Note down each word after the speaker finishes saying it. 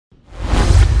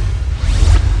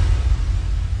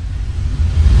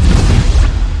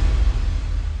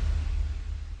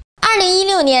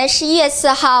2016年11月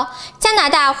4号，加拿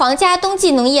大皇家冬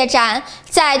季农业展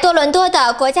在多伦多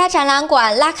的国家展览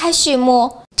馆拉开序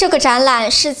幕。这个展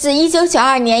览是自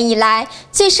1992年以来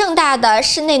最盛大的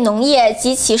室内农业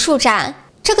及骑术展。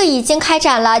这个已经开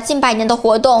展了近100年的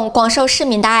活动，广受市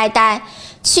民的爱戴。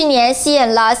去年吸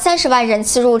引了30万人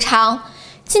次入场。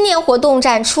今年活动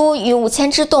展出逾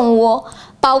5000只动物，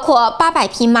包括800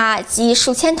匹马及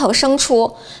数千头牲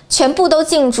畜，全部都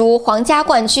竞逐皇家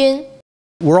冠军。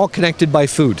 We're all connected by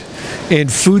food,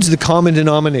 and food's the common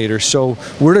denominator. So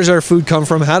where does our food come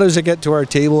from? How does it get to our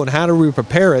table, and how do we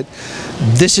prepare it?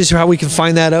 This is how we can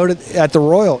find that out at the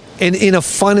Royal, and in a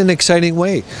fun and exciting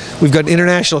way. We've got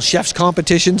international chefs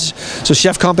competitions, so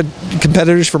chef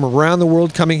competitors from around the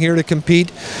world coming here to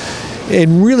compete.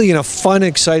 And really in a fun,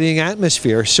 exciting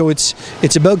atmosphere. So it's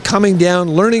about coming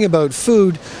down, learning about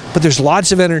food, but there's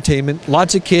lots of entertainment,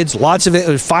 lots of kids, lots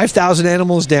of 5,000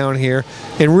 animals down here,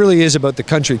 and really is about the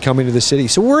country coming to the city.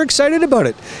 So we're excited about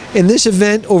it. And this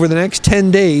event over the next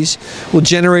 10 days will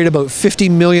generate about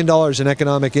 $50 million in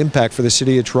economic impact for the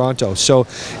city of Toronto. So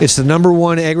it's the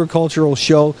 #1 agricultural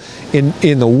show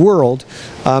in the world.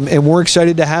 And we're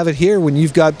excited to have it here when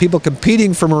you've got people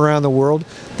competing from around the world.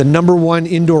 The #1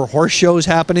 indoor horse show is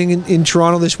happening in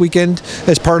Toronto this weekend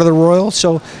as part of the Royal,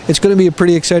 so it's going to be a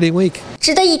pretty exciting week.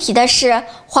 值得一提的是，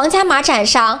皇家马展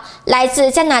上，来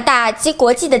自加拿大及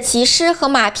国际的骑师和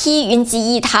马匹云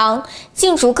集一堂，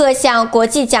竞逐各项国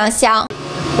际奖项。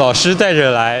老师带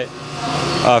着来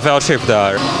field trip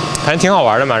的，还挺好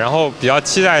玩的嘛，然后比较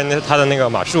期待他的那个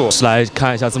马术。来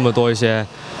看一下这么多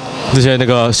这些那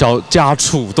个小家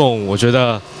畜动物，我觉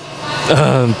得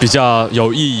比较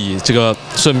有意义。这个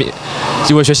顺便，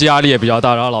因为学习压力也比较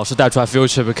大，然后老师带出来 field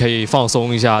trip 可以放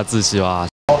松一下自己吧。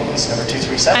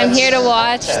 I'm here to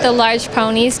watch the large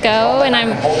ponies go, and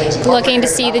I'm looking to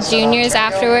see the juniors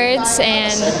afterwards,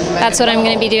 and that's what I'm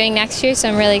going to be doing next year, so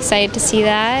I'm really excited to see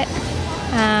that.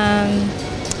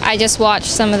 I just watched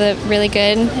some of the really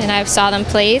good, and I saw them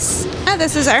place.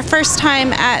 This is our first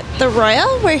time at the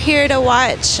Royal. We're here to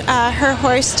watch her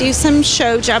horse do some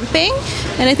show jumping,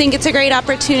 and I think it's a great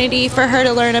opportunity for her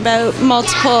to learn about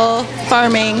multiple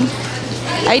farming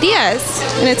ideas,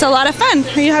 and it's a lot of fun.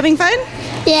 Are you having fun?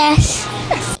 Yes.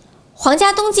 皇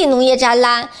家冬季农业展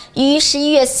览于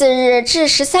11月4日至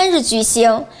13日举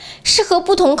行，适合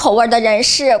不同口味的人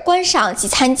士观赏及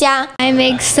参加。I'm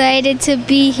excited to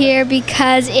be here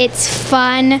because it's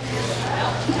fun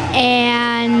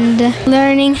and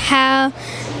learning how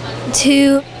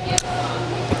to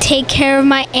take care of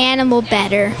my animal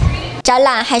better. 展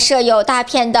览还设有大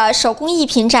片的手工艺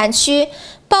品展区，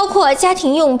包括家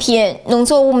庭用品、农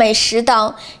作物、美食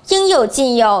等，应有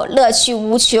尽有，乐趣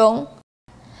无穷。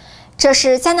这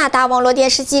是加拿大网络电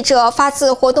视记者发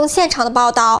自活动现场的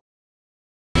报道。